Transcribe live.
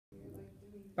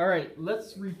All right,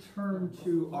 let's return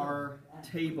to our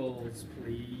tables,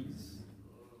 please.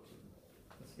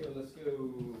 Let's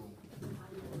go.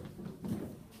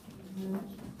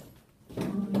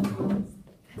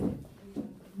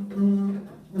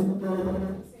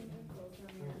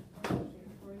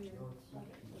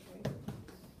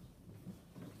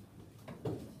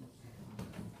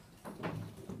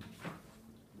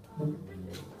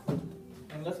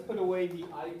 And let's put away the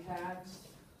iPads.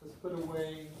 Let's put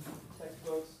away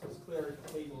textbooks. Let's clear our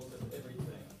tables of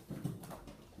everything.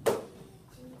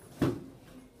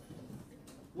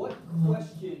 What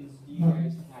questions do you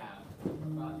guys have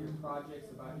about your projects,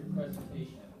 about your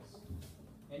presentations?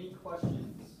 Any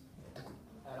questions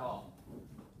at all?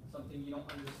 Something you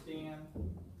don't understand?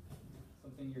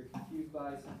 Something you're confused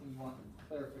by? Something you want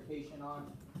clarification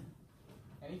on?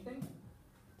 Anything?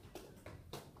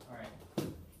 All right.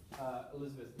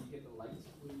 Elizabeth, can you get the lights,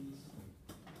 please?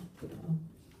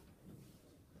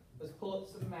 Let's pull up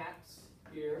some maps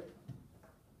here.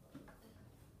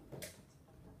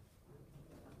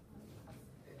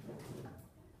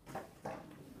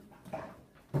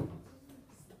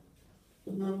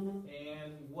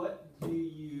 And what do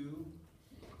you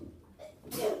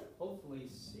hopefully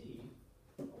see?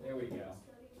 There we go.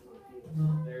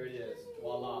 There it is.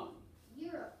 Voila.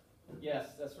 Europe.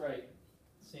 Yes, that's right,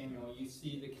 Samuel. You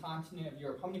see the continent of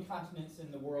Europe. How many continents in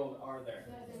the world are there?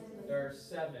 7. There are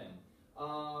 7.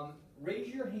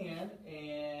 Raise your hand,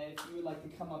 and if you would like to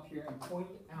come up here and point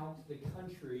out the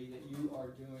country that you are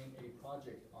doing a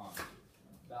project on.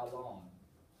 Ballon,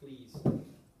 please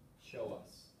show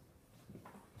us.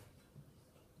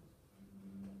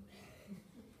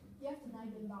 You have to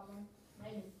knife it, Baba.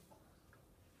 Knife it.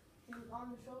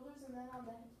 On the shoulders and then on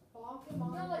the head. Block him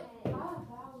on the head.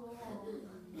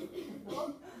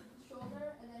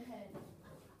 Shoulder and then head.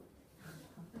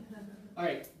 All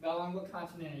right, Ballon, what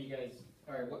continent are you guys,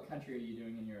 or what country are you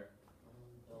doing in Europe?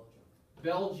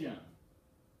 Belgium.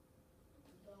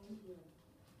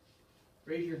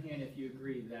 Raise your hand if you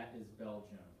agree that is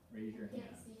Belgium. Raise your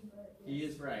hand. He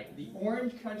is right. The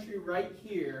orange country right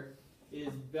here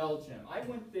is Belgium. I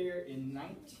went there in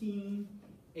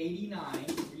 1989.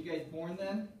 Were you guys born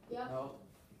then? Yep. No.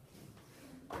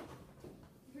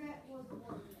 No.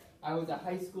 I was a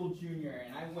high school junior,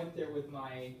 and I went there with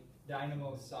my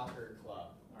Dynamo soccer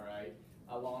club, all right,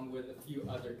 along with a few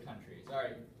other countries. All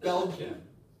right, Belgium.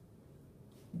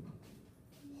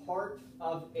 Part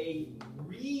of a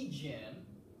region,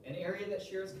 an area that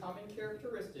shares common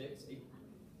characteristics,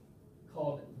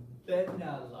 called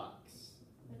Benelux.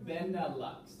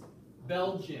 Benelux.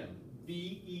 Belgium.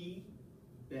 B-E,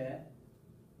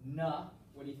 Be-na.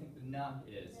 What do you think the na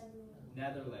is?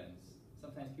 Netherlands.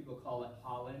 Sometimes people call it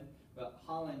Holland, but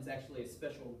Holland's actually a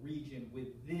special region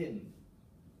within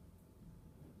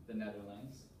the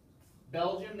Netherlands.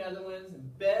 Belgium, Netherlands,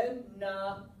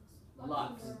 Benelux.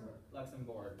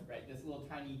 Luxembourg, right? This little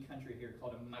tiny country here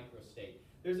called a microstate.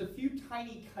 There's a few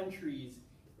tiny countries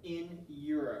in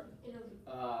Europe. Italy.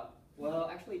 Well,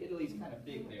 actually, Italy's kind of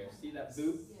big there. See that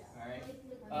boot? All right.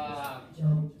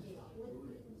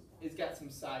 It's got some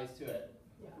size to it.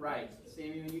 Right.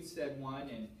 Samuel, you said one,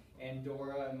 and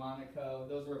Andorra and Monaco.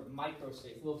 Those were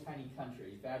microstates, little tiny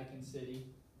countries. Vatican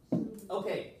City.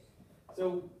 Okay.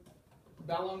 So,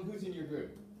 Ballon, who's in your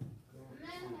group?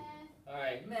 All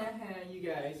right, you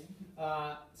guys.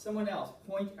 Someone else,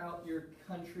 point out your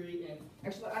country. And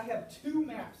actually, I have 2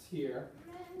 maps here.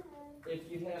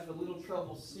 If you have a little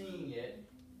trouble seeing it,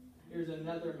 here's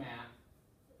another map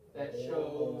that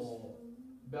shows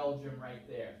Belgium right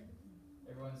there.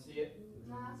 Everyone see it?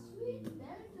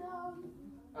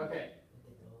 Okay.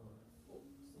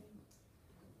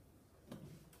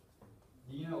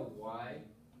 Do you know why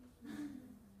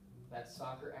that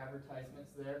soccer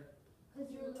advertisement's there?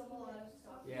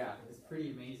 Yeah, it's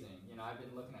pretty amazing. You know, I've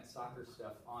been looking at soccer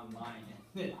stuff online,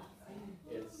 and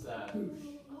it's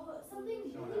something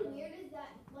really weird is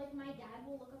that, like, my dad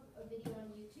will look up a video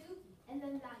on YouTube, and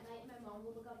then that night my mom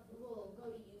will go to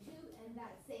YouTube, and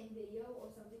that same video or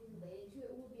something related to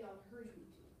it will be on her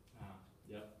YouTube.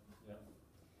 Yep.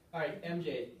 All right,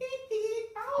 MJ.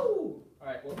 Ow! All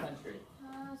right, what country?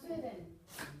 Sweden.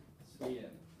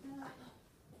 Sweden.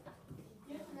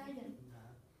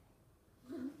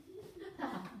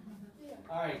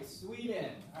 All right,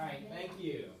 Sweden. All right, thank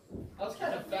you. That was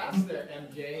kind of fast there,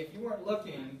 MJ. If you weren't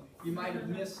looking, you might have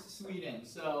missed Sweden.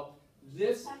 So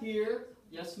this here,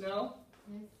 yes, no,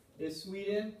 is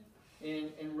Sweden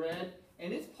in red.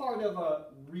 And it's part of a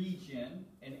region,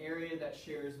 an area that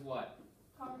shares what?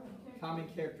 Common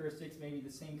characteristics, maybe the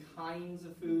same kinds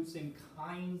of food, same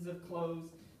kinds of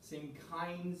clothes, same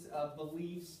kinds of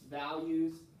beliefs,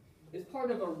 values. is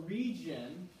part of a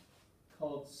region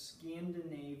called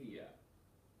Scandinavia.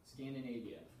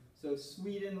 Scandinavia. So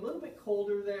Sweden, a little bit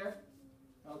colder there.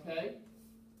 Okay.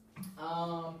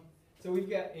 So we've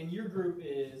got, and your group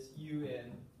is you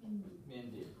and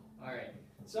Mindy. All right.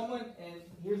 Someone, and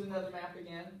here's another map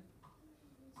again.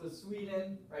 So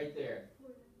Sweden, right there.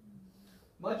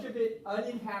 Much of it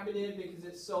uninhabited because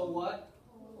it's so what?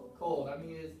 Cold. I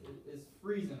mean, it's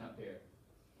freezing up here.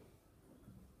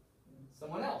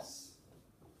 Someone else,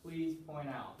 please point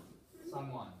out.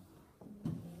 Someone.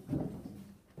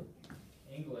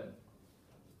 England.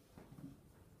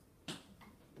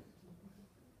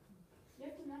 You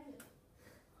have to know it.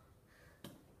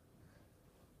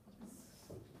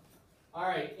 All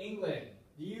right, England.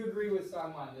 Do you agree with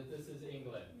someone that this is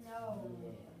England? No.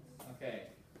 Okay.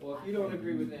 Well, if you don't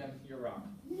agree with them, you're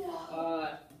wrong.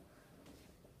 No.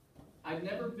 I've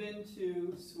never been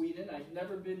to Sweden. I've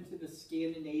never been to the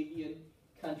Scandinavian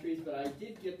countries, but I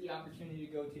did get the opportunity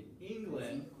to go to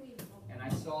England, and I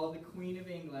saw the Queen of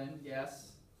England.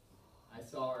 Yes, I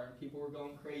saw her, and people were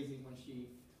going crazy when she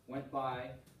went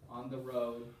by on the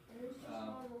road.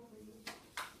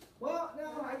 Well,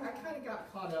 no, I kind of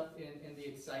got caught up in the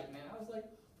excitement. I was like,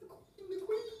 the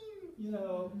Queen, you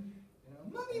know,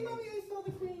 Mommy, I saw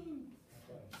the Queen.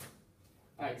 Okay.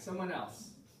 All right, someone else.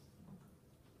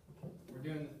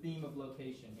 We're doing the theme of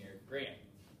location here. Grant.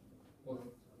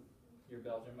 Well, you're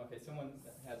Belgium. Okay, someone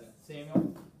that hasn't.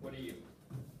 Samuel, what are you?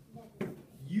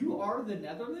 You are the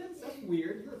Netherlands? That's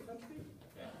weird. You're a country?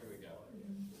 Okay, here we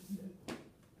go.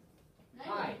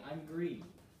 Hi, I'm Green.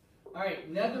 All right,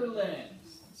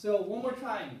 Netherlands. So one more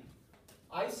time.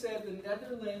 I said the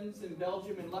Netherlands and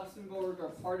Belgium and Luxembourg are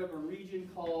part of a region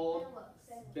called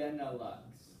Benelux.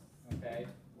 Okay?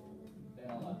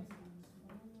 Benelux.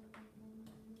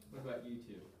 What about you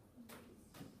two?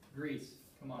 Greece.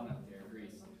 Come on up here,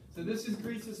 Greece. So this is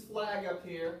Greece's flag up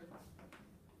here.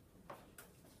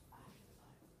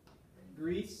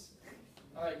 Greece.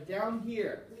 All right, down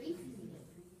here.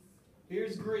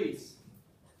 Here's Greece.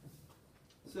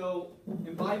 So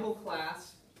in Bible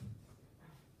class,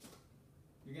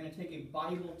 you're going to take a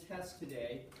Bible test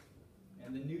today,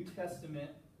 and the New Testament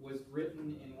was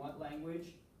written in what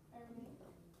language?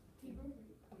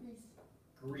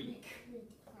 Greek.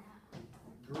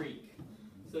 Greek.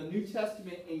 So New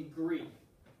Testament in Greek.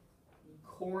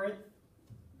 Corinth,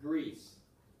 Greece.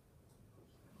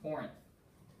 Corinth.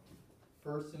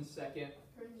 1st and 2nd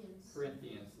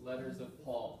Corinthians, letters of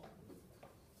Paul.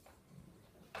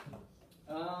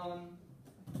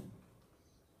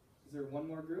 Is there one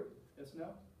more group? Yes, no?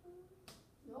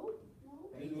 No.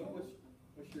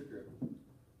 What's your group?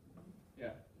 Yeah.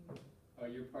 Oh,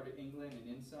 you're part of England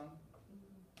and Insung?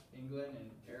 England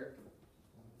and Eric?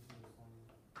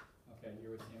 Okay,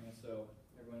 you're with Samuel, so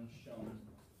everyone's shown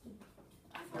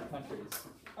our countries.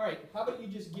 All right, how about you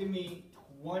just give me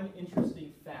one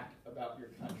interesting fact about your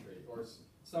country, or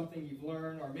something you've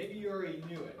learned, or maybe you already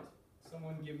knew it.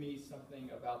 Someone give me something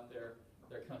about their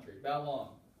country. Bao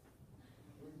Long.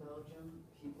 In Belgium,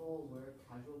 people wear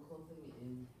casual clothing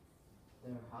in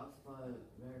their house, but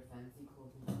wear fancy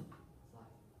clothing outside.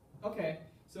 Okay,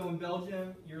 so in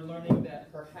Belgium, you're learning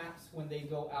that perhaps when they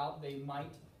go out, they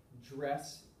might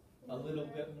dress a little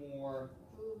bit more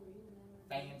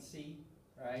fancy,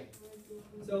 right?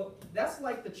 So that's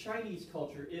like the Chinese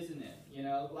culture, isn't it? You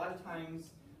know, a lot of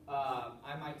times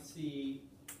I might see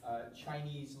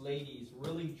Chinese ladies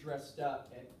really dressed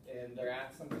up, and they're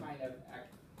at some kind of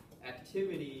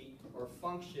activity or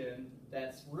function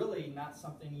that's really not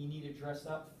something you need to dress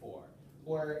up for.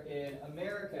 Or in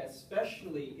America,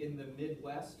 especially in the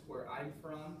Midwest where I'm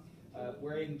from,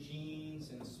 wearing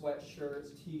jeans and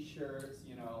sweatshirts, t-shirts,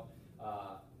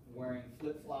 wearing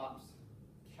flip-flops,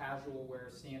 casual wear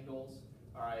sandals,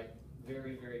 all right,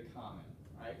 very, very common.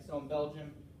 All right, so in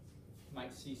Belgium, you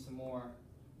might see some more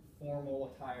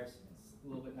formal attire, a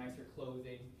little bit nicer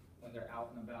clothing when they're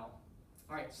out and about.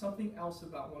 All right, something else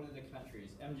about one of the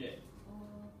countries. MJ.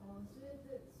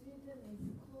 Sweden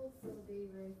is cold, so they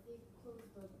wear thick clothes,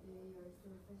 but they are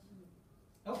still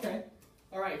fashionable. Okay.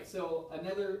 All right, so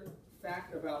another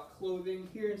fact about clothing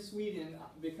here in Sweden,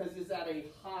 because it's at a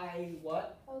high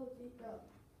what?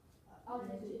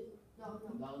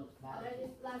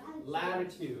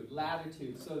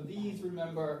 Latitude. So these,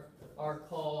 remember, are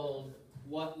called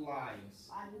what lines?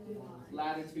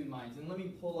 Latitude lines. And let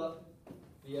me pull up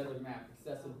the other map, because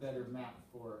that's a better map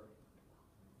for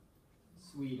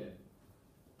Sweden.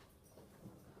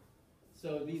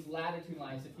 So these latitude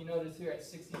lines, if you notice here at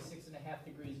 66.5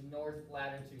 degrees north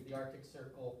latitude, the Arctic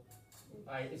Circle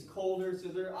is colder, so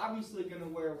they're obviously going to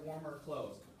wear warmer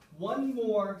clothes. One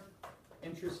more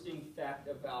interesting fact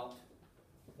about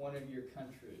one of your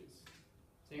countries?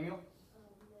 Samuel?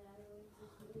 Netherlands is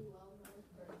really well known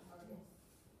for artists.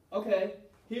 Okay,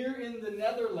 here in the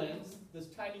Netherlands, this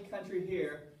tiny country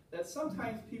here, that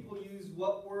sometimes people use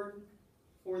what word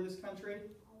for this country?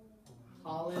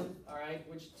 Holland, all right,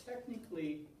 which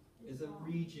technically is a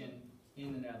region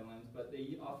in the Netherlands, but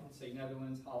they often say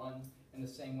Netherlands, Holland, in the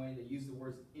same way. They use the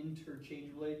words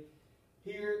interchangeably.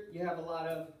 Here you have a lot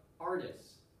of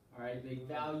artists, all right? They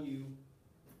value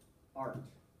art,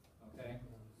 okay?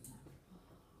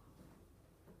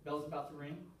 Bell's about to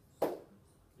ring.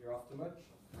 You're off to lunch.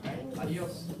 All right,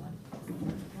 adios.